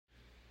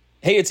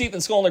Hey, it's Ethan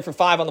Skolnick for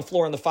 5 on the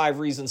Floor on the 5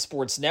 Reasons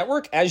Sports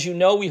Network. As you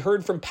know, we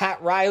heard from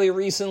Pat Riley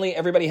recently.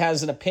 Everybody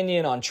has an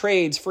opinion on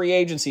trades, free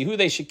agency, who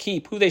they should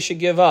keep, who they should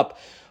give up,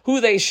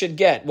 who they should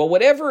get. Well,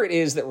 whatever it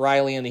is that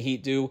Riley and the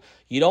Heat do,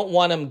 you don't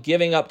want them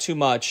giving up too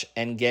much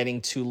and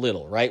getting too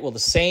little, right? Well, the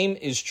same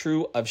is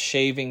true of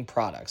shaving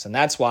products, and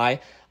that's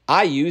why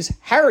I use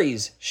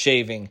Harry's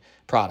shaving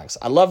products.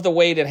 I love the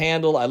weight it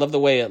handles, I love the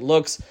way it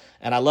looks,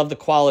 and I love the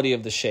quality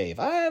of the shave.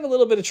 I have a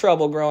little bit of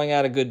trouble growing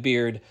out a good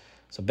beard,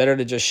 so better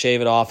to just shave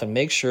it off and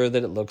make sure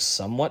that it looks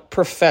somewhat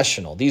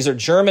professional. These are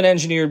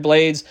German-engineered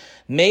blades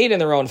made in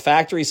their own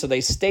factory, so they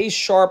stay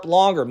sharp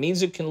longer. It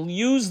means you can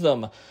use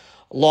them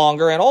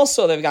longer. And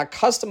also, they've got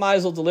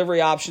customizable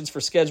delivery options for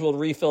scheduled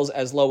refills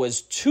as low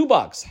as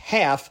 $2,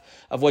 half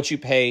of what you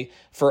pay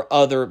for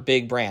other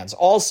big brands.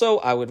 Also,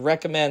 I would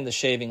recommend the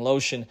shaving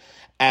lotion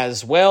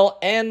as well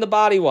and the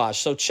body wash.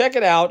 So check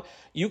it out.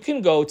 You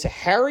can go to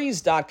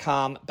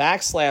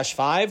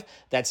harrys.com/5.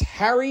 That's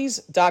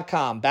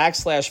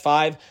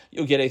harrys.com/5.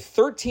 You'll get a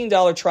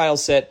 $13 trial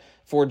set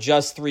for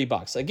just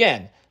 $3.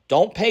 Again,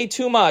 don't pay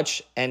too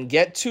much and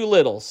get too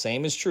little.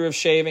 Same is true of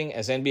shaving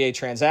as NBA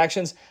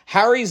transactions.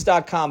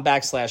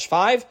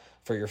 harrys.com/5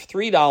 for your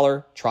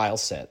 $3 trial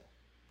set.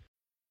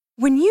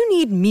 When you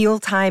need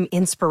mealtime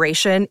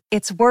inspiration,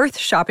 it's worth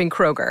shopping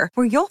Kroger,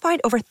 where you'll find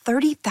over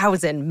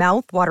 30,000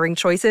 mouth-watering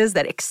choices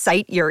that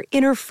excite your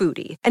inner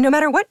foodie. And no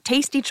matter what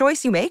tasty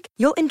choice you make,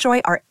 you'll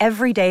enjoy our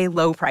everyday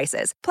low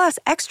prices, plus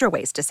extra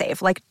ways to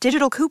save, like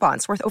digital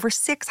coupons worth over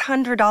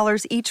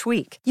 $600 each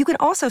week. You can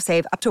also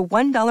save up to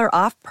 $1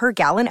 off per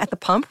gallon at the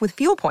pump with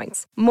fuel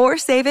points. More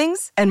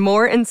savings and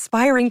more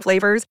inspiring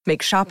flavors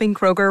make shopping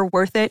Kroger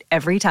worth it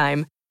every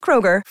time.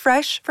 Kroger,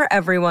 fresh for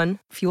everyone.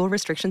 Fuel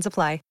restrictions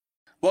apply.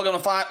 Welcome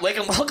to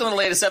the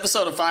latest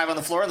episode of 5 on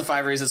the Floor on the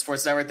 5 Reasons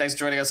Sports Network. Thanks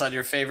for joining us on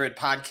your favorite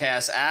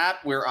podcast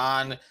app. We're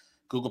on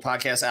Google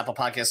Podcasts, Apple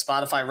Podcasts,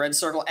 Spotify, Red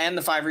Circle, and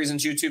the 5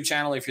 Reasons YouTube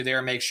channel. If you're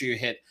there, make sure you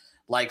hit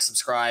like,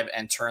 subscribe,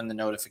 and turn the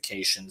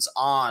notifications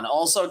on.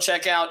 Also,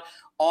 check out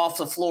Off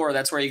the Floor.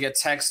 That's where you get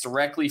text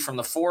directly from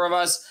the four of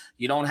us.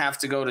 You don't have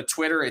to go to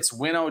Twitter. It's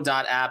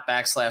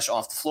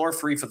winnow.app/off the floor,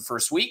 free for the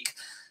first week.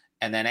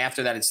 And then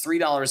after that, it's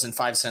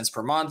 $3.05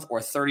 per month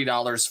or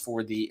 $30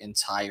 for the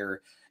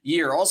entire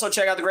year. Also,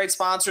 check out the great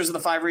sponsors of the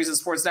 5 Reasons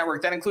Sports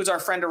Network. That includes our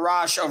friend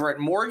Arash over at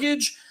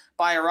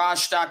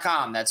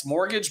mortgagebyarash.com. That's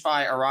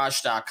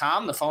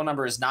mortgagebyarash.com. The phone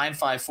number is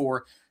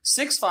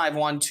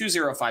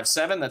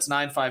 954-651-2057. That's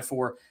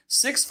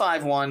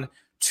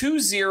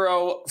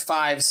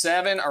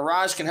 954-651-2057.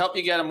 Arash can help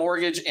you get a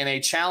mortgage in a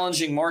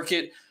challenging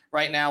market.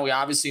 Right now, we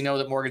obviously know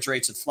that mortgage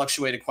rates have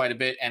fluctuated quite a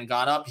bit and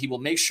gone up. He will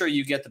make sure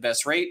you get the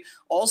best rate.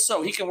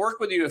 Also, he can work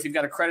with you if you've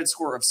got a credit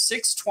score of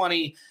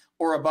 620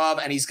 or above,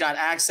 and he's got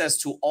access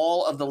to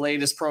all of the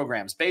latest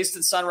programs. Based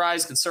in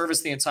Sunrise, can service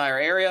the entire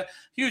area.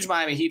 Huge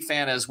Miami Heat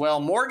fan as well.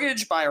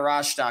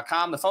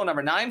 Mortgagebyarash.com. The phone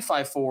number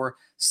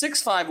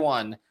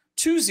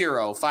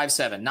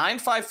 954-651-2057.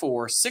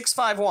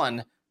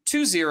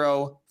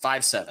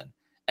 954-651-2057.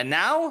 And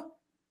now,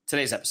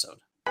 today's episode.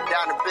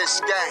 Down the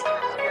Biscayne.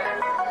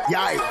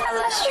 Yikes.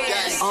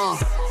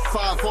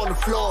 5 on the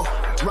floor.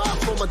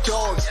 Ride for my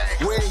dogs.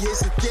 Where here's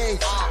the thing.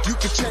 You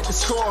can check the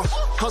score.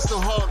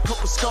 Hustle hard,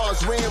 couple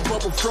scars, wearing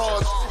bubble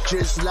frogs.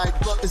 Just like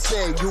Butler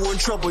said, you in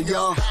trouble,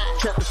 y'all.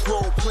 Kept the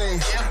floor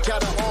playing.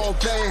 Got an all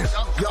band.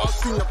 Y'all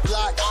seen the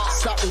block.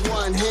 Stop with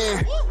one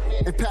hand.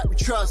 And Pat we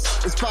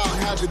trust. It's power,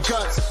 have the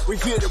guts. We're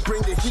here to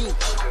bring the heat.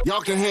 Y'all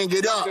can hang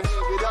it up.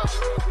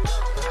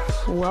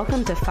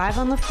 Welcome to 5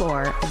 on the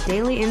Floor, a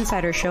daily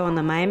insider show on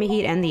the Miami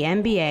Heat and the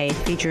NBA,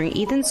 featuring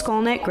Ethan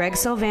Skolnick, Greg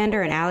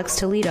Sylvander, and Alex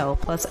Toledo,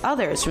 plus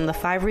others from the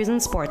 5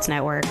 Reasons Sports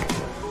Network.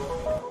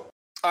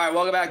 All right,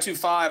 welcome back to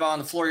 5 on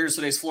the Floor. Here's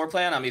today's floor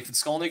plan. I'm Ethan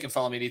Skolnick. You can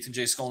follow me at Ethan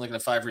J. Skolnick in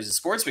the 5 Reasons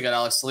Sports. We got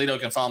Alex Toledo. You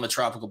can follow him at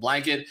Tropical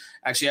Blanket.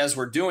 Actually, as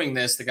we're doing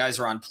this, the guys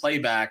are on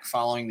playback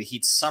following the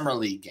Heat Summer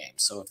League game.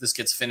 So if this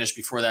gets finished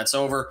before that's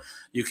over,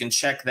 you can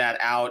check that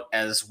out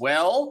as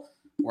well.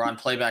 We're on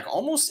playback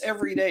almost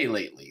every day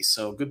lately,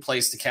 so good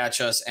place to catch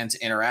us and to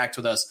interact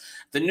with us.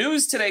 The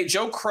news today,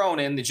 Joe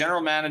Cronin, the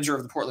general manager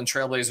of the Portland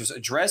Trailblazers,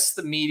 addressed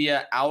the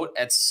media out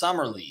at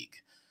Summer League.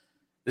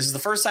 This is the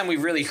first time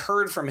we've really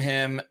heard from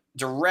him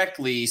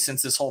directly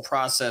since this whole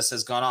process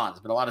has gone on.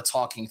 There's been a lot of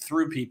talking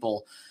through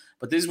people,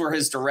 but these were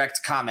his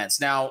direct comments.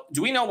 Now,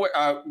 do we know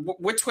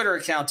what Twitter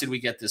account did we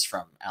get this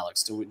from,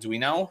 Alex? Do we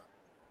know?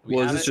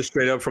 Is this just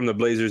straight up from the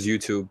Blazers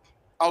YouTube?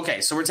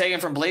 Okay, so we're taking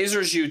from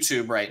Blazers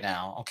YouTube right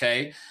now,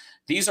 okay?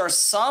 These are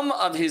some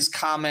of his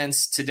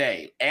comments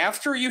today.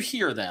 After you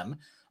hear them,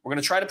 we're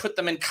going to try to put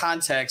them in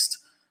context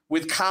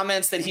with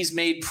comments that he's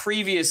made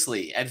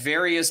previously at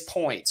various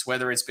points,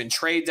 whether it's been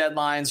trade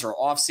deadlines or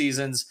off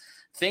seasons,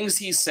 things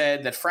he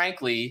said that,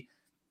 frankly,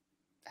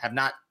 have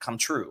not come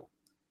true.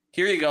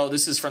 Here you go.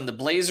 This is from the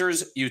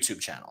Blazers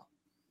YouTube channel.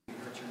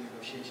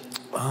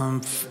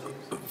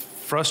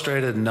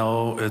 Frustrated?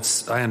 No,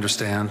 I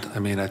understand. I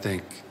mean, I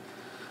think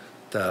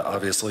that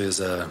obviously is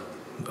a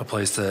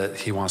place that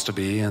he wants to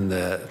be and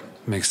that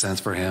makes sense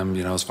for him,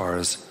 as far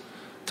as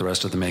the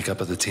rest of the makeup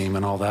of the team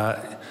and all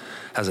that.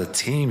 as a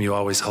team, you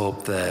always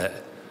hope that,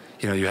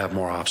 you have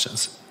more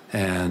options.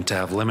 And to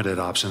have limited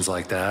options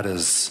like that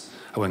is,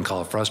 I wouldn't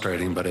call it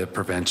frustrating, but it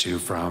prevents you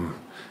from,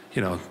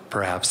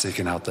 perhaps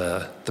seeking out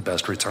the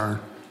best return.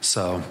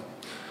 So,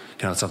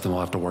 it's something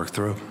we'll have to work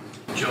through.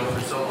 Joe,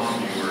 for so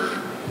long you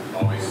were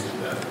always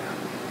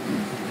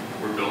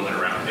we're building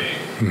around Dame.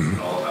 It's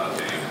all about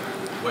Dame.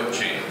 What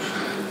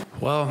changed?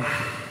 Well,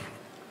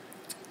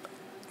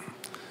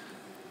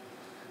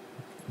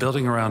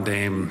 building around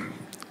Dame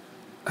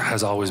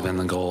has always been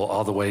the goal,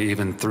 all the way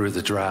even through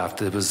the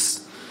draft. It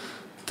was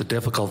the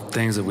difficult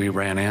things that we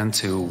ran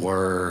into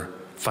were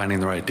finding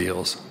the right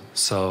deals.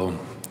 So,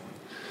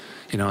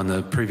 in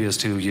the previous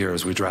 2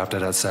 years, we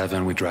drafted at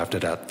 7, we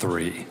drafted at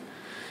 3.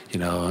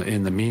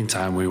 In the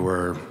meantime, we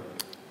were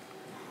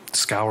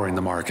scouring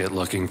the market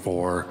looking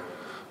for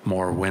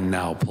more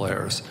win-now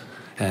players.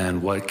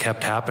 And what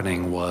kept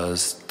happening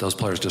was those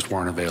players just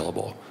weren't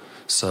available.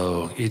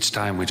 So each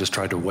time we just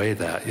tried to weigh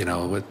that,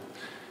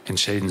 in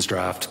Shaden's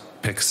draft,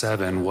 pick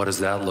 7, what does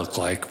that look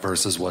like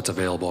versus what's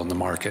available in the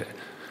market?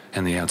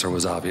 And the answer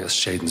was obvious,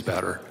 Shaden's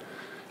better.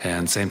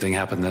 And same thing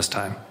happened this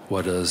time.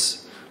 What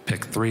does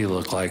pick 3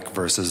 look like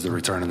versus the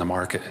return in the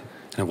market?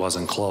 And it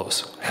wasn't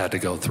close, had to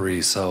go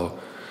 3. So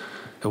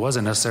it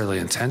wasn't necessarily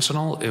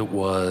intentional, it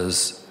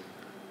was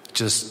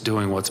just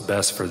doing what's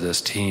best for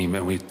this team.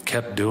 And we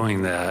kept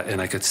doing that,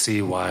 and I could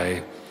see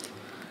why,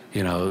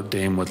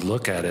 Dame would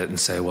look at it and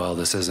say, well,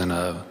 this isn't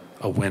a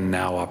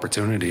win-now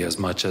opportunity as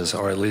much as,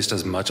 or at least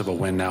as much of a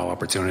win-now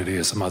opportunity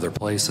as some other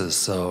places.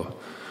 So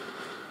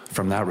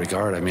from that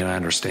regard, I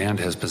understand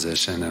his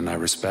position and I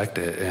respect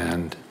it,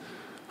 and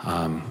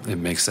it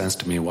makes sense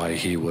to me why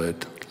he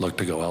would look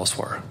to go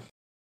elsewhere.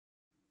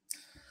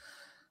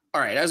 All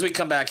right, as we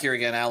come back here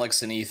again,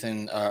 Alex and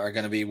Ethan are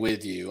going to be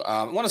with you.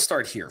 I want to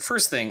start here.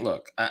 First thing,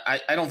 look, I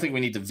don't think we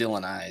need to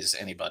villainize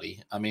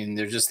anybody.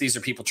 These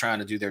are people trying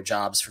to do their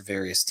jobs for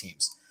various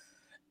teams.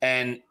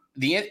 And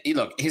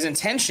his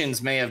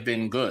intentions may have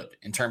been good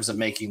in terms of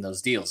making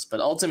those deals, but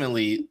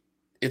ultimately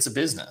it's a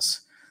business.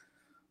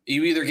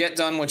 You either get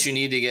done what you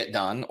need to get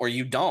done or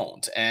you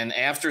don't. And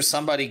after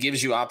somebody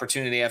gives you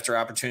opportunity after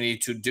opportunity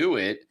to do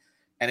it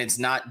and it's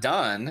not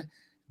done,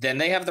 then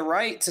they have the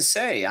right to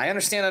say, I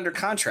understand under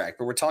contract,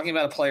 but we're talking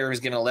about a player who's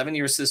given 11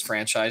 years to this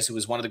franchise, who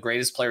was one of the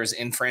greatest players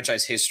in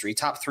franchise history,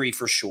 top 3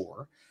 for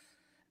sure.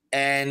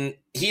 And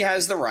he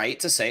has the right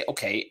to say,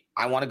 okay,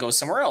 I want to go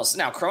somewhere else.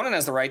 Now, Cronin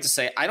has the right to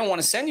say, I don't want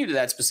to send you to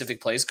that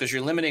specific place because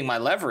you're limiting my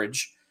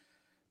leverage.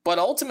 But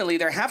ultimately,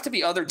 there have to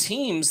be other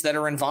teams that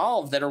are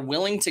involved that are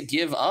willing to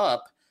give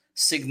up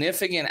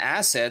significant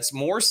assets,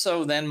 more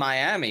so than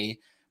Miami,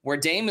 where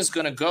Dame is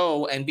going to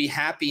go and be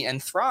happy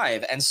and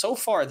thrive. And so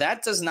far,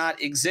 that does not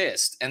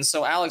exist. And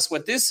so, Alex,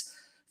 what this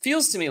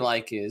feels to me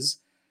like is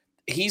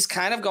he's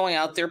kind of going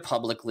out there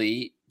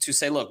publicly to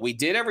say, look, we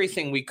did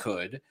everything we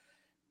could.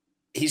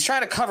 He's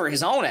trying to cover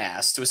his own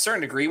ass to a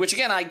certain degree, which,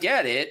 again, I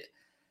get it.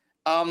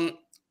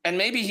 And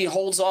maybe he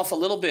holds off a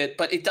little bit,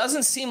 but it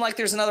doesn't seem like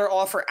there's another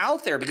offer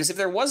out there, because if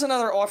there was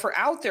another offer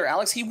out there,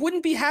 Alex, he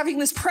wouldn't be having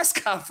this press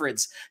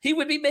conference. He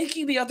would be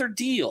making the other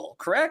deal,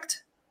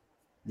 correct?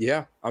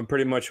 Yeah, I'm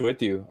pretty much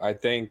with you. I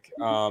think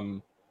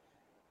once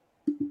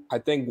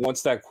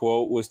that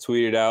quote was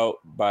tweeted out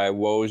by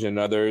Woj and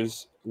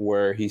others,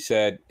 where he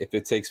said, if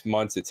it takes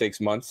months, it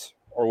takes months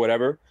or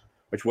whatever,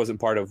 which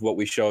wasn't part of what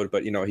we showed,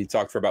 but, he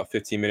talked for about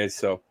 15 minutes.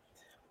 So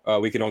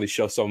we can only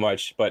show so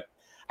much. But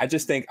I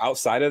just think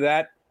outside of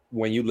that,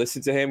 when you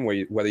listen to him,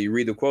 whether you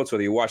read the quotes,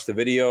 whether you watch the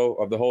video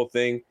of the whole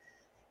thing,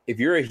 if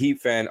you're a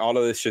Heat fan, all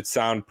of this should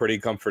sound pretty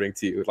comforting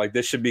to you. Like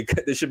this should be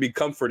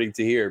comforting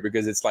to hear,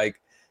 because it's like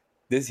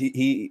this,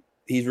 he's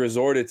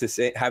resorted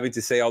to having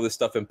to say all this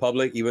stuff in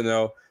public, even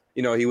though,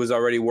 he was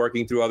already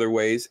working through other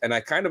ways. And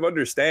I kind of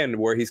understand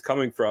where he's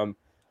coming from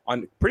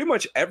on pretty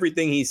much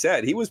everything he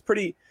said. He was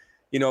pretty,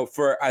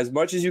 for as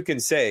much as you can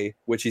say,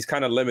 which he's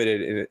kind of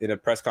limited in a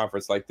press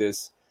conference like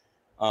this,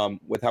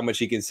 with how much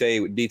he can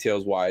say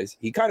details wise,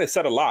 he kind of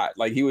said a lot.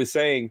 Like he was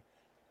saying,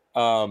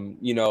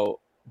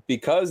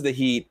 because the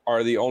Heat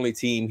are the only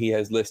team he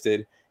has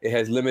listed, it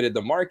has limited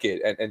the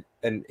market.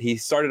 And he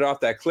started off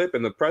that clip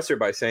in the presser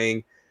by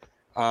saying,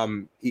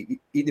 he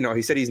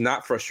said he's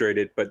not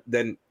frustrated, but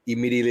then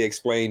immediately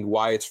explained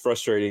why it's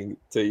frustrating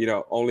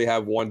to, only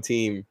have one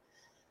team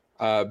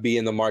be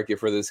in the market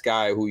for this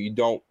guy who you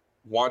don't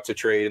want to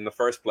trade in the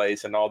first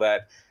place and all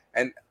that.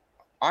 And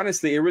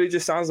honestly, it really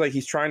just sounds like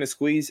he's trying to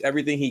squeeze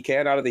everything he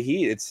can out of the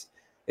Heat.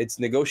 It's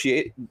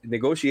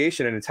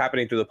negotiation, and it's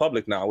happening to the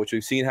public now, which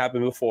we've seen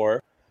happen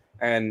before.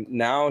 And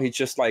now he's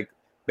just like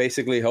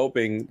basically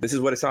hoping, this is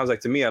what it sounds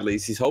like to me at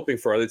least, he's hoping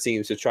for other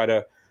teams to try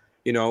to,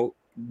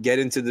 get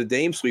into the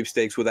Dame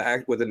sweepstakes with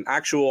an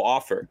actual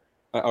offer,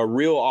 a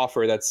real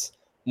offer that's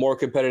more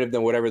competitive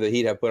than whatever the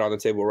Heat have put on the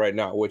table right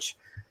now, which,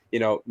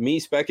 me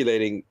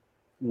speculating,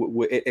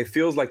 it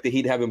feels like the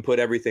Heat haven't put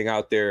everything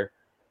out there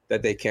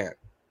that they can.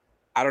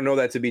 I don't know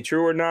that to be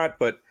true or not,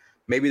 but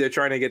maybe they're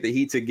trying to get the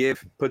Heat to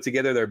put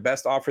together their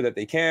best offer that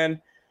they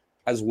can,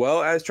 as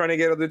well as trying to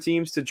get other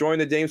teams to join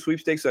the Dame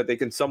sweepstakes so that they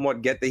can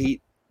somewhat get the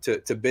Heat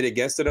to bid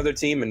against another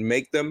team and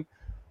make them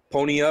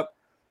pony up.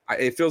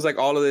 It feels like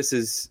all of this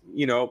is,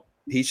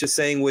 he's just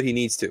saying what he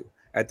needs to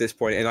at this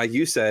point. And like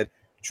you said,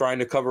 trying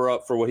to cover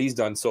up for what he's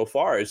done so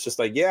far. It's just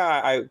like,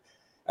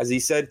 as he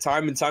said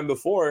time and time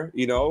before,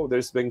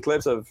 there's been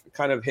clips of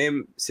kind of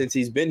him since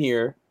he's been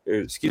here,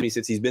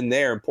 since he's been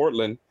there in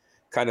Portland,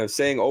 kind of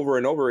saying over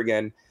and over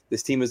again,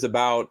 this team is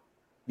about,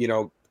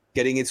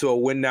 getting into a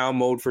win now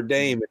mode for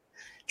Dame,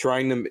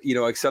 trying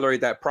to,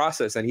 accelerate that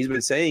process. And he's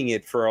been saying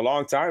it for a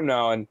long time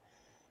now. And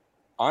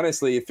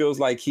honestly, it feels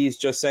like he's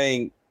just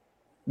saying,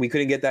 we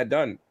couldn't get that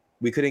done.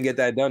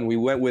 We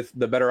went with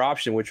the better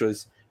option, which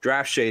was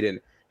draft Shaden,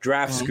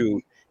 draft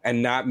Scoot,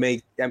 and not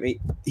make. I mean,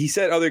 he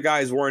said other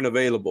guys weren't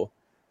available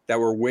that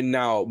were win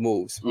now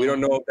moves. We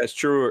don't know if that's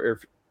true or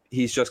if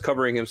he's just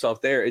covering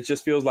himself there. It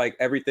just feels like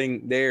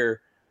everything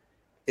there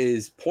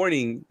is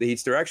pointing the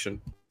Heat's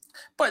direction.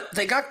 But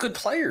they got good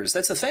players.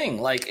 That's the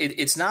thing. Like,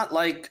 it's not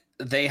like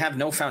they have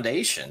no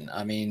foundation.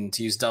 I mean,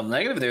 to use double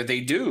negative there, they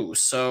do.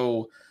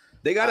 So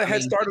they got a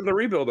head start on the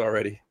rebuild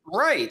already.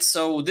 Right.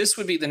 So this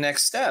would be the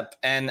next step.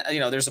 And,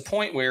 there's a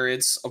point where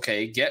it's,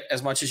 okay, get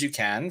as much as you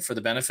can for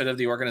the benefit of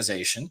the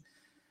organization.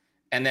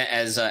 And then,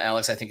 as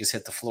Alex, I think, has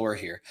hit the floor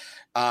here.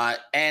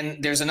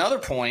 And there's another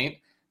point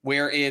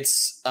where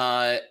it's,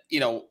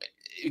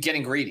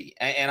 getting greedy.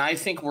 And I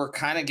think we're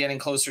kind of getting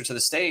closer to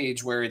the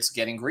stage where it's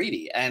getting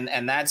greedy.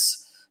 And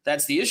that's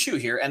the issue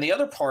here. And the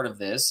other part of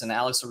this, and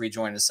Alex will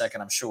rejoin in a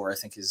second, I'm sure. I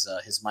think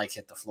his mic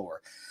hit the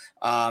floor.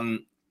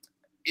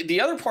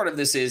 The other part of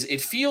this is it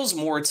feels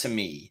more to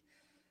me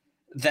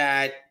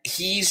that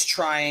he's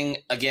trying,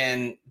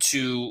 again,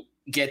 to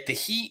get the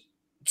Heat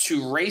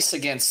to race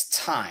against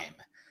time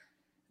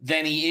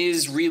than he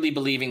is really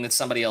believing that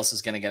somebody else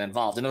is going to get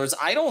involved. In other words,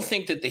 I don't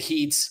think that the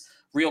Heat's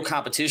real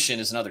competition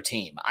is another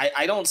team.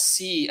 I don't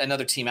see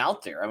another team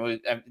out there. I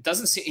mean,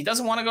 he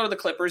doesn't want to go to the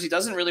Clippers. He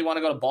doesn't really want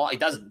to go to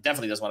Boston.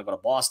 Definitely doesn't want to go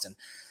to Boston,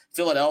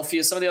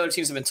 Philadelphia. Some of the other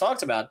teams have been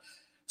talked about.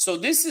 So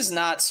this is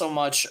not so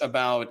much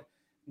about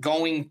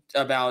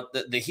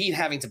the Heat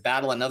having to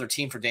battle another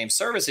team for Dame's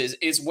services,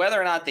 is whether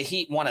or not the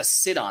Heat want to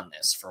sit on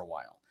this for a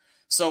while.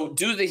 So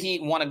do the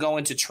Heat want to go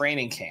into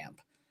training camp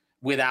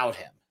without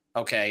him?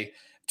 Okay.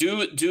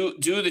 Do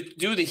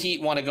the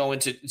Heat want to go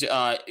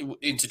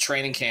into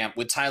training camp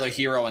with Tyler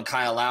Hero and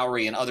Kyle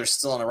Lowry and others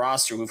still on the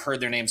roster who've heard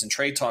their names in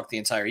trade talk the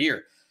entire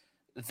year?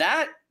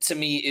 That to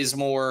me is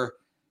more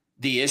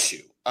the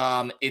issue.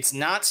 It's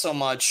not so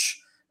much.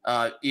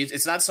 And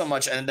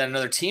then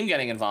another team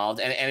getting involved.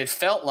 And it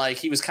felt like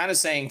he was kind of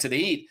saying to the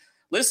Heat,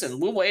 listen,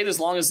 we'll wait as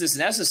long as this is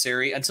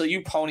necessary until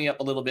you pony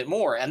up a little bit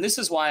more. And this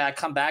is why I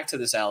come back to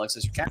this, Alex,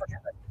 as your camera.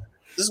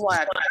 This is why I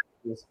come back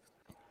to this.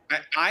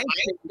 I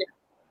think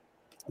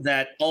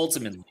that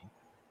ultimately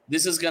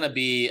this is going to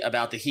be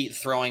about the Heat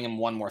throwing him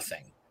one more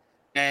thing.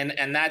 And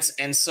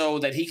so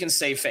that he can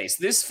save face.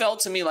 This felt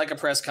to me like a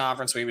press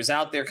conference where he was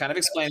out there kind of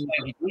explaining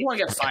he want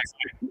to get fired.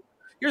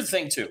 Here's the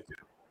thing, too.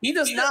 He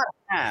does not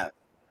have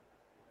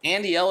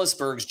Andy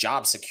Ellisberg's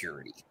job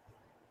security.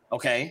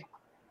 Okay?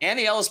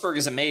 Andy Ellisberg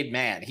is a made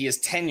man. He is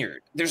tenured.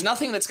 There's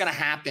nothing that's going to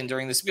happen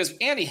during this because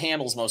Andy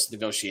handles most of the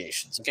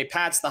negotiations. Okay,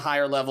 Pat's the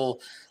higher level,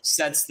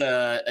 sets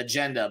the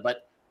agenda,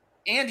 but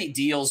Andy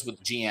deals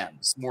with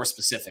GMs more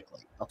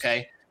specifically.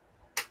 Okay?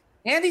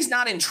 Andy's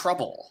not in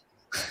trouble.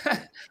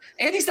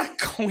 Andy's not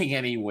going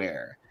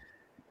anywhere.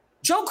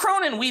 Joe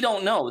Cronin, we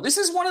don't know. This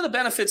is one of the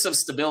benefits of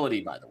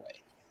stability, by the way.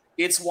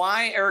 It's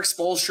why Eric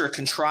Spoelstra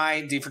can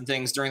try different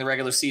things during the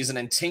regular season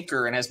and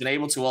tinker and has been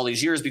able to all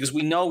these years because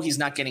we know he's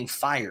not getting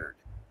fired.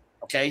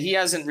 Okay, he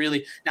hasn't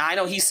really. Now, I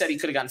know he said he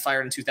could have gotten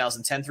fired in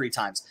 2010 3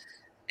 times.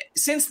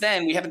 Since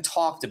then, we haven't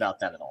talked about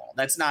that at all.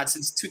 That's not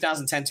since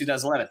 2010,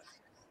 2011.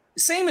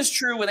 Same is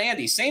true with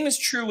Andy. Same is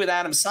true with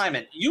Adam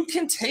Simon. You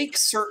can take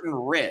certain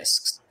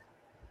risks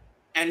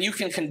and you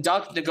can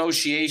conduct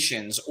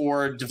negotiations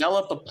or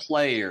develop a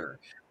player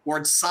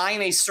or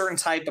sign a certain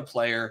type of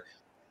player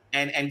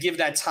and give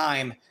that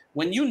time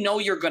when you know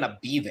you're going to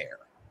be there,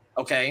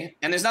 okay?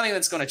 And there's nothing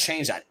that's going to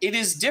change that. It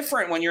is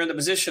different when you're in the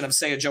position of,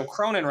 say, a Joe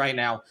Cronin right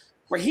now,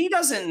 where he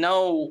doesn't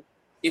know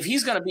if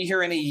he's going to be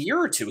here in a year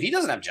or two. He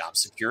doesn't have job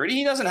security.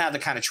 He doesn't have the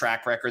kind of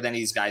track record that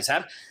these guys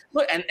have.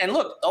 Look, and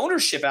look,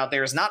 ownership out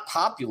there is not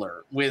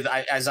popular with,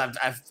 as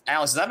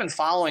I've been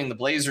following the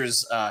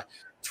Blazers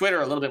Twitter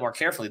a little bit more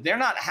carefully. They're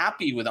not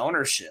happy with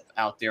ownership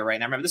out there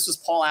right now. Remember, this was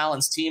Paul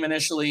Allen's team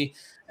initially,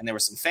 and there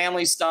was some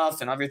family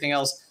stuff and everything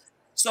else.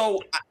 So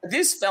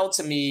this felt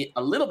to me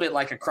a little bit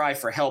like a cry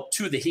for help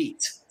to the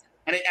Heat.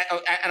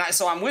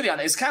 So I'm with you on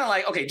it. It's kind of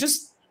like, okay,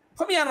 just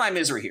put me out of my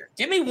misery here.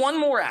 Give me one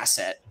more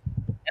asset,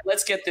 and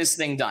let's get this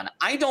thing done.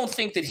 I don't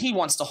think that he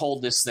wants to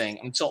hold this thing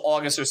until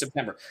August or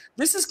September.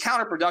 This is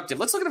counterproductive.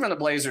 Let's look at it from the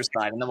Blazers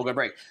side, and then we'll go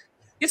break.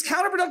 It's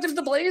counterproductive to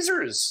the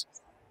Blazers.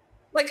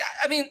 Like,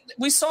 I mean,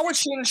 we saw what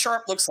Shannon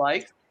Sharp looks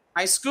like.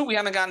 Scoot, we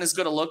haven't gotten as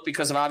good a look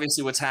because of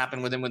obviously what's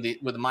happened with him with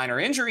the minor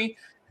injury.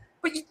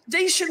 But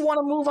they should want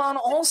to move on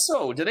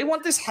also. Do they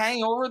want this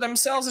hang over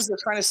themselves as they're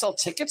trying to sell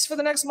tickets for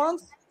the next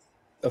month?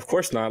 Of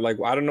course not. Like,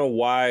 I don't know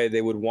why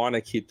they would want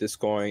to keep this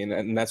going.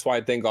 And that's why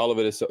I think all of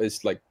it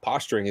is like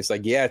posturing. It's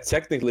like, yeah,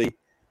 technically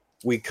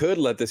we could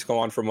let this go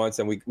on for months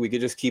and we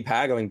could just keep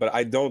haggling, but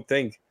I don't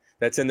think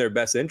that's in their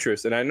best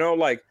interest. And I know,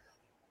 like,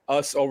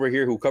 us over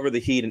here who cover the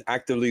Heat and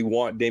actively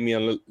want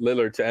Damian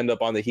Lillard to end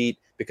up on the Heat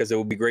because it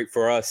would be great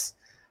for us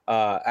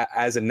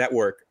as a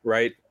network,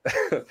 right?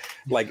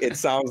 Like, it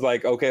sounds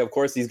like, okay, of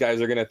course these guys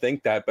are going to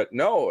think that, but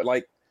no,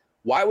 like,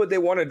 why would they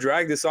want to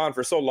drag this on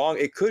for so long?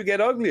 It could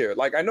get uglier.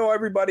 Like, I know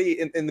everybody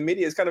in the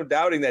media is kind of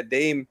doubting that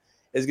Dame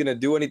is going to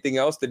do anything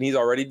else than he's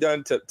already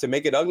done to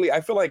make it ugly.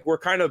 I feel like we're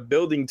kind of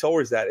building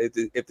towards that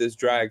if this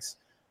drags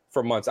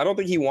for months. I don't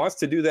think he wants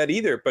to do that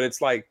either, but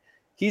it's like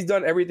he's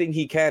done everything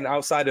he can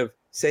outside of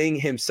saying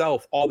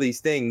himself all these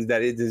things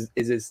that is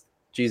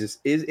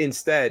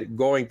instead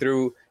going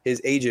through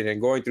his agent and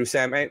going through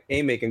Sam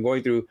Amick and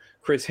going through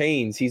Chris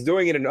Haynes. He's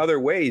doing it in other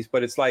ways,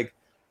 but it's like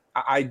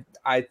I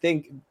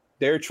think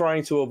they're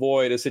trying to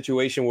avoid a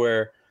situation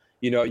where,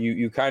 you know,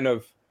 you kind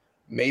of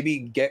maybe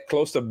get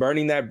close to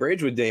burning that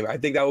bridge with Dame. I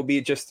think that would be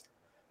just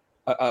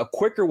a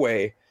quicker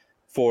way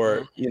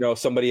for, you know,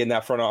 somebody in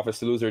that front office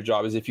to lose their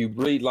job, is if you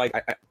really like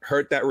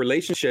hurt that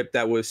relationship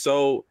that was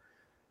so,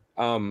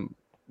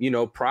 you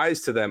know,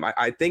 prized to them.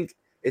 I think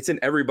it's in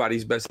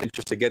everybody's best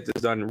interest to get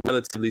this done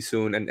relatively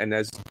soon. And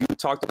as you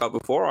talked about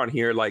before on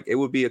here, like, it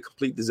would be a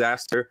complete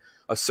disaster,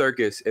 a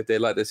circus, if they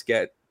let this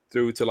get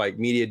through to like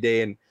media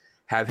day and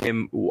have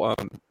him,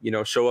 you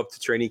know, show up to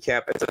training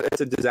camp.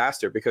 It's a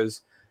disaster,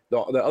 because the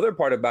other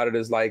part about it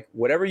is, like,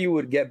 whatever you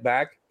would get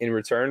back in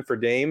return for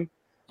Dame,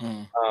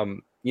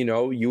 you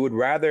know, you would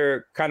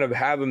rather kind of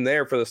have him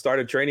there for the start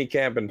of training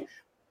camp and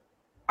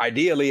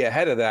ideally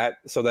ahead of that,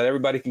 so that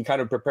everybody can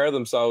kind of prepare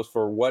themselves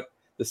for what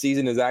the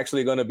season is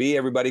actually going to be.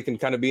 Everybody can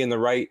kind of be in the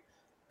right,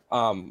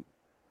 on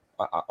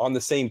the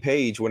same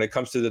page when it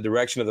comes to the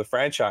direction of the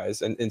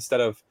franchise, and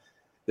instead of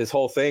this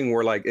whole thing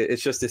where, like,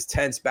 it's just this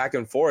tense back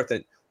and forth,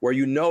 and where,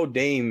 you know,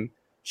 Dame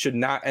should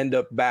not end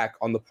up back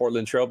on the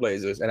Portland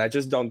Trailblazers. And I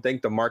just don't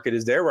think the market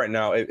is there right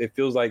now. It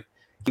feels like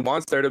he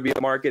wants there to be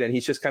a market, and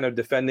he's just kind of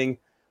defending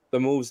the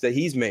moves that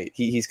he's made.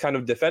 He's kind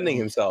of defending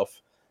himself,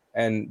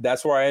 and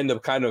that's where I end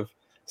up kind of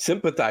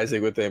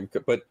sympathizing with him.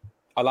 But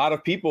a lot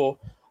of people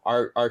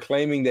are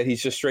claiming that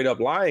he's just straight up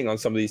lying on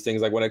some of these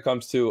things. Like, when it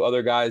comes to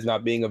other guys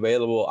not being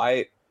available,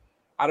 I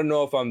don't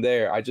know if I'm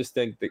there. I just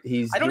think that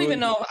he's. I don't even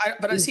know.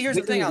 But see, here's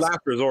the thing: last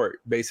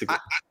resort, basically.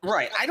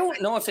 Right. I don't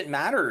know if it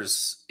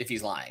matters if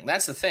he's lying.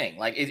 That's the thing.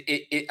 Like,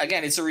 it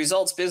again, it's a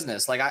results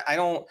business. Like, I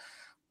don't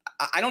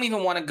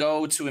even want to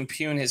go to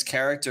impugn his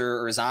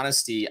character or his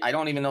honesty. I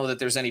don't even know that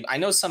there's any. I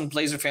know some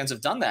Blazer fans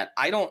have done that.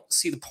 I don't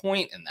see the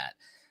point in that.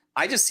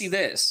 I just see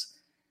this.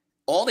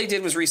 All they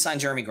did was re-sign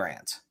Jeremy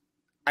Grant.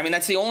 I mean,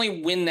 that's the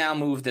only win now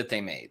move that they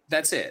made.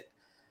 That's it.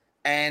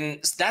 And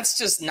that's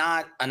just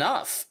not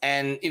enough.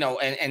 And, you know,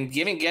 and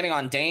getting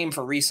on Dame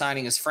for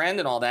re-signing his friend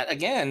and all that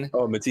again.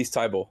 Oh, Matisse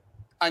Thybulle.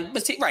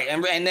 Right.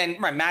 And then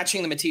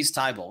matching the Matisse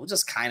Thybulle,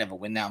 just kind of a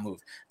win now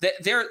move.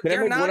 They're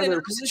not in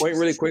a position. Point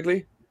really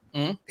quickly.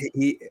 Mm-hmm.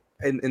 He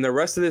in the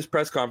rest of this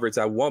press conference,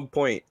 at one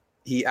point,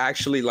 he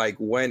actually like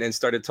went and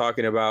started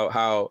talking about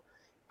how,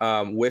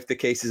 with the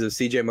cases of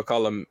CJ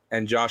McCollum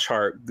and Josh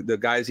Hart, the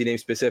guys he named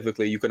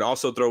specifically, you can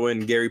also throw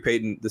in Gary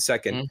Payton II.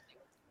 Mm-hmm.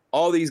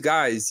 All these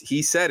guys,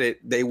 he said it,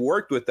 they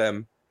worked with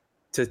them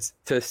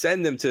to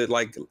send them to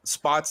like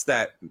spots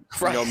that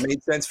you know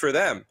made sense for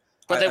them.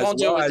 But they won't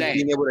do it with Dame.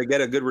 Being able to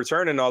get a good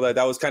return and all that.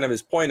 That was kind of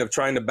his point of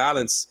trying to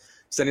balance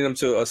sending them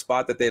to a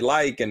spot that they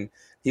like. And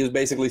he was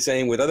basically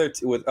saying with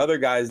other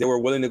guys, they were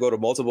willing to go to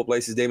multiple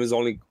places. Dame is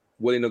only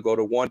willing to go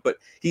to one. But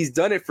he's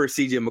done it for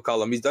CJ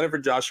McCollum. He's done it for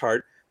Josh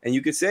Hart. And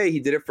you could say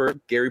he did it for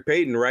Gary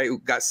Payton, right? Who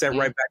got sent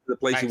right back to the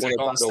place he wanted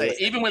to go.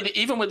 Even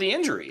with the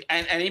injury,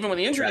 and even with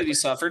the injury that he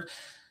suffered.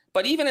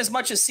 But even as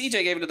much as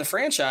CJ gave it to the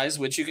franchise,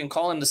 which you can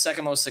call him the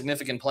second most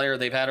significant player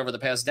they've had over the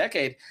past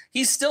decade,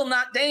 he's still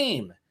not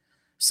Dame.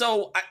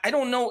 So I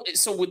don't know.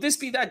 So would this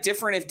be that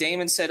different if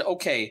Dame said,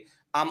 okay,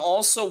 I'm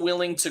also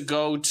willing to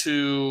go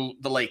to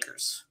the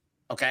Lakers,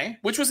 okay?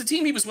 Which was a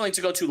team he was willing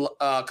to go to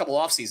a couple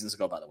off seasons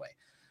ago, by the way.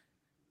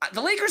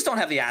 The Lakers don't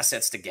have the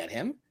assets to get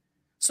him.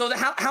 So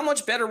how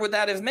much better would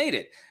that have made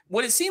it?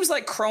 What it seems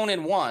like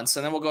Cronin wants,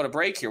 and then we'll go to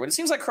break here. What it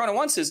seems like Cronin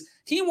wants is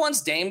he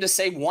wants Dame to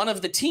say one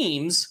of the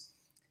teams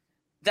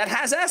that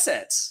has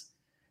assets.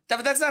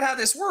 That's not how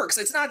this works.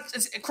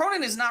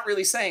 Cronin is not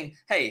really saying,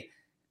 hey,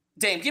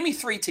 Dame, give me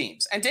 3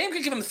 teams. And Dame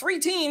could give him 3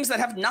 teams that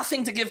have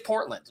nothing to give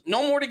Portland.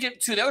 No more to give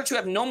to the other 2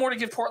 have no more to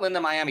give Portland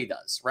than Miami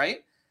does,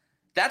 right?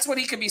 That's what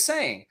he could be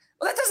saying.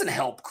 Well, that doesn't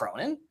help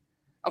Cronin,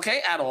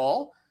 okay, at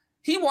all.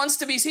 He wants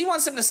them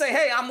to say,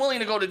 hey, I'm willing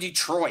to go to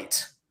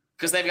Detroit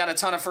because they've got a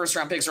ton of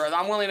first-round picks, or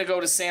I'm willing to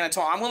go to San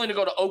Antonio. I'm willing to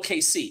go to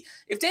OKC.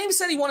 If Dame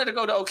said he wanted to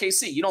go to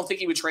OKC, you don't think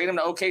he would trade him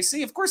to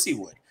OKC? Of course he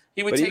would.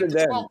 He would take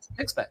the 12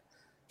 picks back.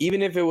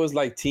 Even if it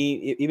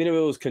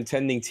was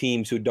contending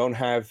teams who don't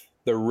have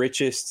the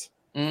richest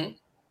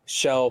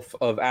shelf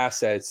of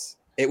assets,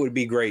 it would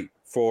be great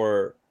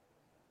for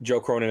Joe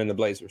Cronin and the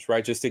Blazers,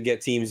 right? Just to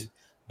get teams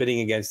bidding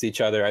against each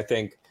other. I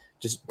think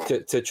just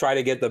to try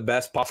to get the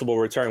best possible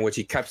return, which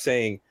he kept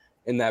saying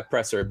in that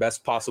presser,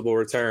 best possible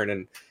return.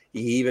 And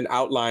He even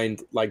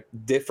outlined like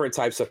different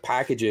types of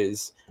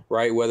packages,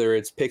 right? Whether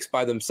it's picks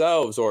by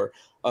themselves or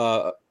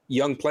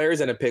young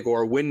players in a pick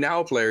or a win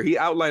now player. He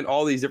outlined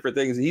all these different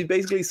things. He's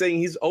basically saying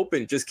he's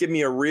open. Just give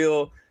me a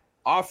real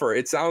offer.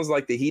 It sounds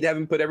like the Heat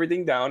haven't put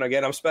everything down.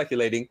 Again, I'm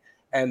speculating,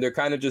 and they're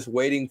kind of just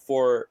waiting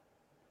for,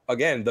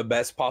 again, the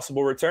best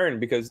possible return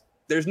because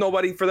there's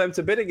nobody for them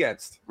to bid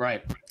against.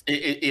 Right.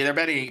 They're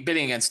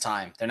bidding against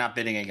time. They're not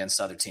bidding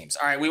against other teams.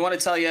 All right. We want to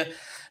tell you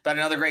about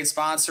another great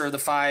sponsor of the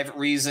 5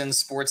 Reasons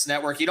Sports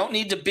Network. You don't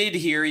need to bid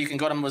here. You can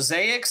go to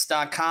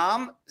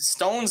mosaics.com,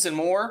 stones and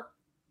more,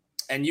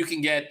 and you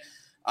can get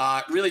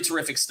really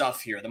terrific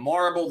stuff here. The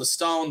marble, the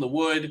stone, the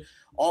wood,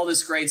 all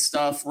this great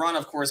stuff, run,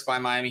 of course, by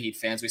Miami Heat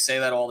fans. We say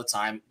that all the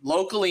time.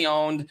 Locally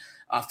owned,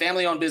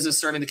 family-owned business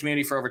serving the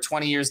community for over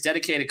 20 years,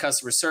 dedicated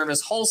customer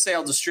service,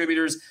 wholesale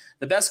distributors,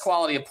 the best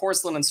quality of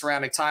porcelain and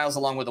ceramic tiles,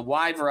 along with a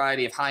wide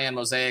variety of high-end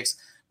mosaics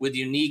with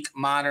unique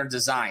modern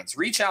designs.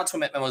 Reach out to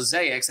them at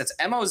Mosaics. That's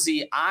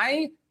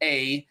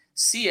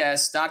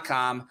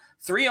MOZIACS.com,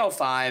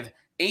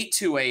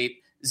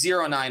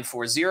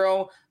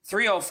 305-828-0940,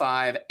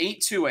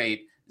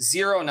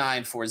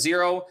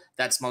 305-828-0940.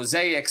 That's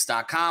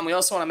mosaics.com. We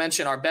also want to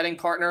mention our betting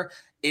partner.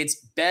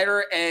 It's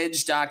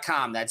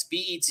betteredge.com. That's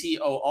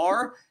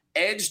BETOR,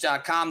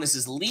 edge.com. This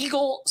is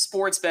legal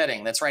sports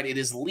betting. That's right. It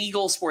is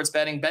legal sports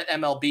betting. Bet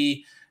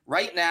MLB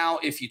right now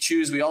if you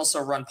choose. We also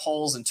run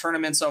polls and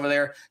tournaments over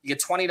there. You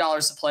get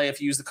 $20 to play if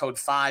you use the code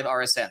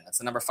 5RSN. That's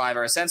the number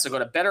 5RSN. So go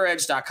to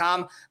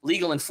betteredge.com.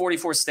 Legal in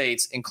 44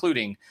 states,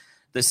 including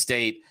the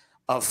state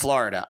of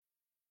Florida.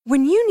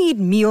 When you need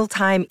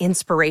mealtime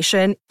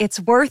inspiration,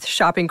 it's worth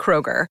shopping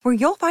Kroger, where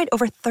you'll find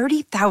over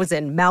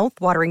 30,000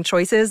 mouth-watering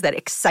choices that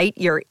excite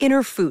your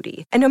inner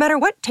foodie. And no matter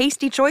what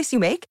tasty choice you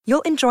make,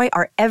 you'll enjoy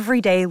our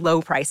everyday low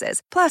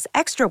prices, plus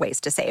extra ways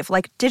to save,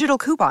 like digital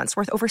coupons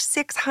worth over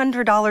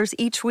 $600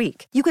 each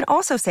week. You can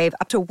also save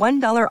up to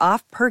 $1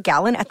 off per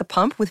gallon at the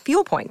pump with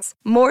fuel points.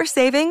 More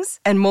savings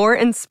and more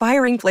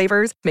inspiring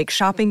flavors make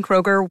shopping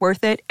Kroger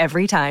worth it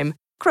every time.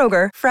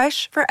 Kroger,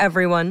 fresh for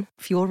everyone.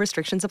 Fuel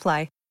restrictions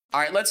apply. All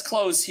right, let's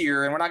close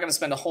here, and we're not going to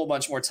spend a whole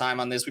bunch more time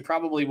on this. We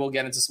probably will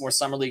get into some more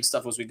Summer League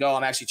stuff as we go.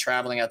 I'm actually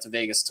traveling out to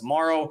Vegas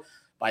tomorrow.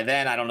 By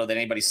then, I don't know that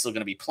anybody's still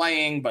going to be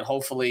playing, but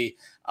hopefully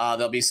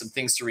there'll be some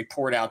things to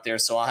report out there.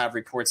 So I'll have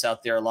reports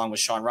out there along with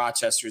Sean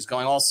Rochester, who's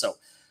going also.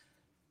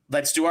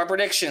 Let's do our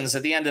predictions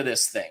at the end of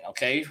this thing,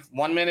 okay?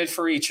 1 minute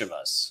for each of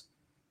us.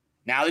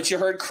 Now that you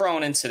heard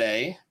Cronin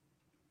today,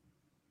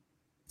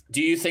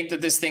 do you think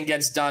that this thing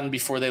gets done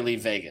before they leave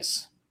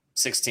Vegas?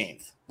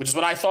 16th, which is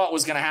what I thought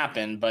was going to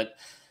happen, but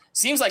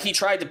seems like he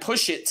tried to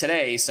push it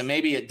today, so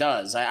maybe it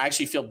does. I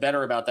actually feel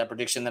better about that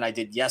prediction than I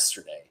did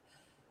yesterday.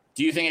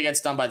 Do you think it gets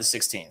done by the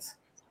 16th?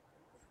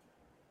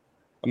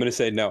 I'm going to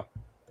say no.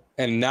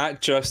 And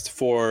not just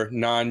for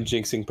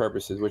non-jinxing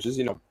purposes, which is,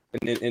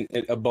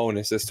 a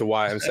bonus as to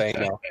why I'm saying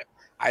no.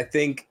 I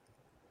think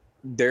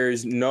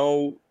there's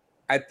no,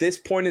 at this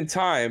point in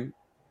time,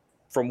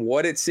 from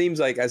what it seems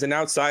like as an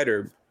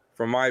outsider,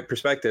 from my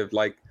perspective,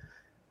 like,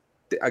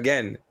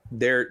 again,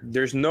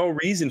 there's no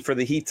reason for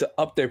the Heat to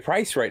up their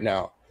price right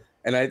now.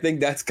 And I think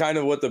that's kind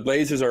of what the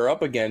Blazers are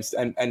up against.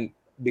 And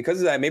because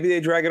of that, maybe they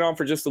drag it on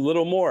for just a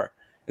little more.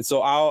 And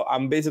so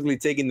I'm basically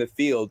taking the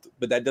field,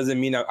 but that doesn't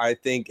mean I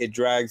think it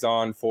drags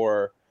on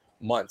for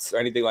months or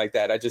anything like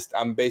that.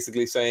 I'm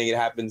basically saying it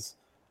happens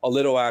a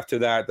little after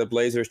that. The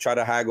Blazers try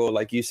to haggle,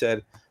 like you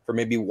said, for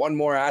maybe one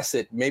more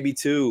asset, maybe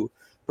two,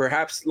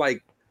 perhaps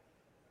like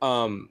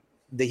the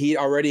Heat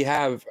already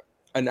have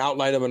an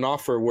outline of an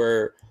offer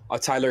where a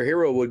Tyler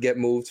Hero would get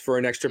moved for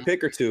an extra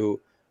pick or two.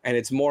 And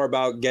it's more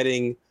about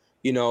getting,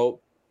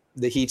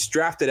 the Heat's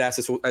drafted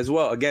assets as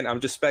well. Again, I'm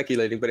just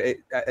speculating, but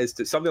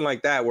it's something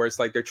like that where it's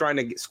like they're trying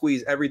to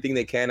squeeze everything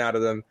they can out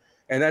of them.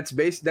 And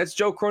that's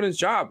Joe Cronin's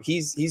job.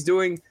 He's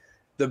doing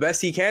the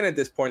best he can at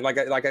this point.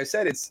 Like I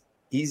said,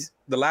 he's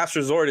the last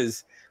resort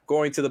is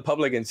going to the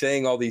public and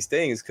saying all these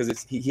things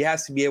because he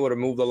has to be able to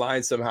move the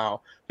line somehow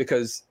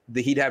because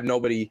the Heat have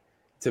nobody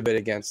to bid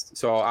against.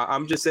 So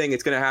I'm just saying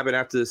it's going to happen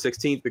after the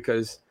 16th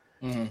because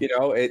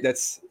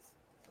that's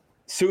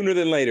sooner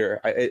than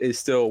later is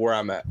still where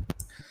I'm at.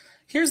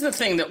 Here's the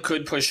thing that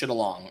could push it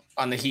along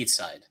on the Heat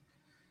side.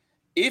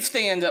 If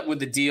they end up with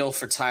the deal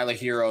for Tyler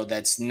Hero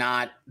that's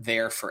not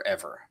there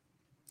forever,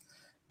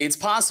 it's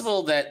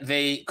possible that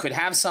they could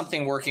have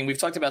something working. We've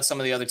talked about some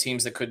of the other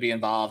teams that could be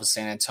involved,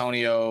 San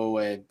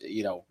Antonio,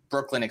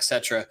 Brooklyn,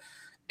 etc.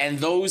 And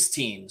those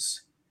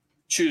teams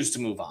choose to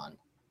move on.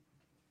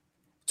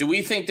 Do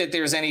we think that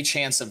there's any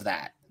chance of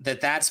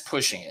that's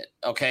pushing it?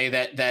 Okay,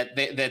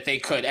 that they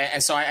could.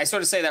 And so I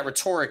sort of say that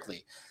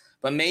rhetorically,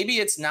 but maybe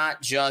it's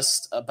not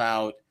just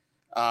about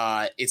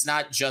what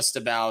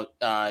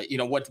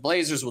the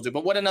Blazers will do,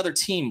 but what another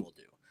team will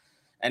do.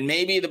 And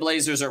maybe the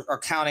Blazers are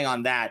counting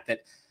on that,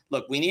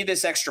 look, we need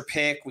this extra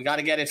pick. We got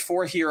to get it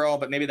for Hero,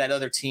 but maybe that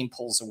other team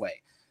pulls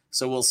away.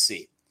 So we'll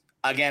see.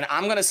 Again,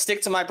 I'm going to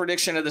stick to my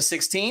prediction of the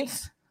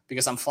 16th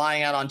because I'm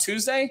flying out on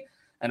Tuesday,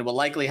 and it will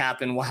likely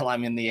happen while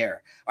I'm in the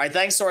air. All right,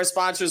 thanks to our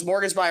sponsors,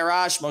 Mortgage by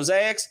Arash,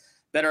 Mosaics,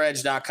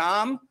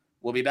 BetterEdge.com.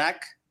 We'll be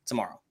back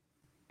tomorrow.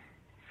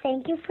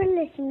 Thank you for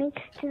listening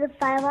to the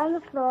Five on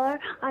the Floor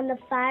on the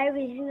Five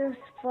Reasons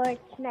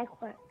Sports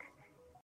Network.